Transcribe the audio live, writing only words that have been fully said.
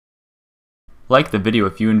like the video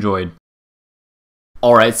if you enjoyed.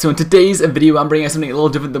 Alright, so in today's video, I'm bringing something a little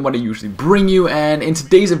different than what I usually bring you, and in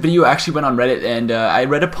today's video, I actually went on Reddit, and I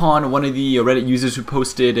read upon one of the Reddit users who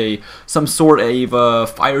posted some sort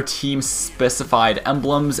of fire team specified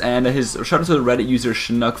emblems, and his shout out to the Reddit user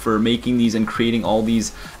Chinook for making these and creating all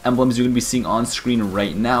these emblems you're going to be seeing on screen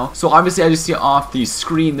right now. So obviously, as you see off the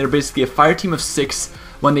screen, they're basically a fire team of 6.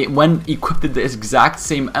 When equipped with the exact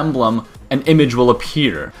same emblem, an image will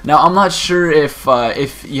appear. Now, I'm not sure if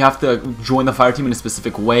you have to join the fire team in a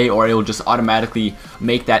specific way, or it will just automatically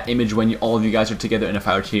make that image when all of you guys are together in a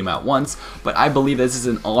fire team at once. But I believe this is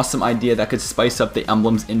an awesome idea that could spice up the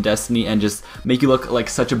emblems in Destiny and just make you look like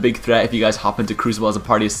such a big threat if you guys hop into Crucible as a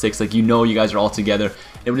party of 6. Like, you know, you guys are all together.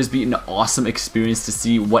 It would just be an awesome experience to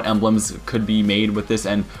see what emblems could be made with this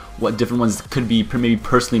and what different ones could be maybe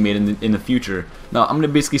personally made in the future. Now, I'm going to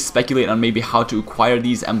basically speculate on maybe how to acquire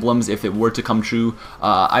these emblems if it were to come true.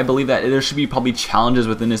 I believe that there should be probably challenges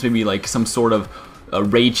within this, maybe like some sort of a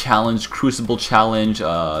raid challenge, crucible challenge,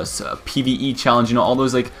 PvE challenge, you know, all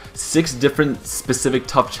those like 6 different specific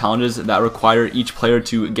tough challenges that require each player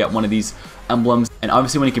to get one of these emblems. And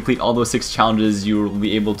obviously when you complete all those 6 challenges, you will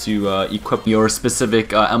be able to equip your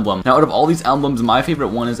specific emblem. Now, out of all these emblems, my favorite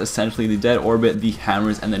one is essentially the Dead Orbit, the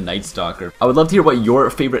Hammers, and the Night Stalker. I would love to hear what your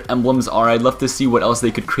favorite emblems are. I'd love to see what else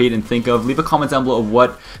they could create and think of. Leave a comment down below of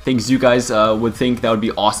what things you guys would think that would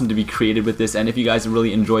be awesome to be created with this, and if you guys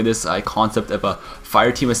really enjoy this concept of a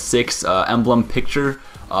fire team of 6 emblem picture.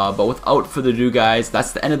 But without further ado, guys,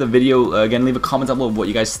 that's the end of the video. Again, leave a comment down below of what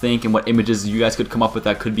you guys think and what images you guys could come up with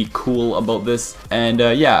that could be cool about this. And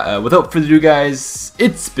yeah, without further ado, guys,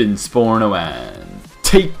 it's been Sporno, and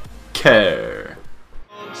take care.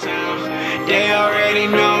 They already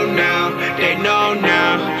know now, they know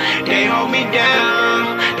now. They hold me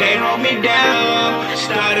down, they hold me down.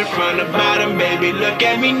 Started from the bottom, baby, look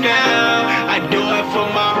at me now. I do it for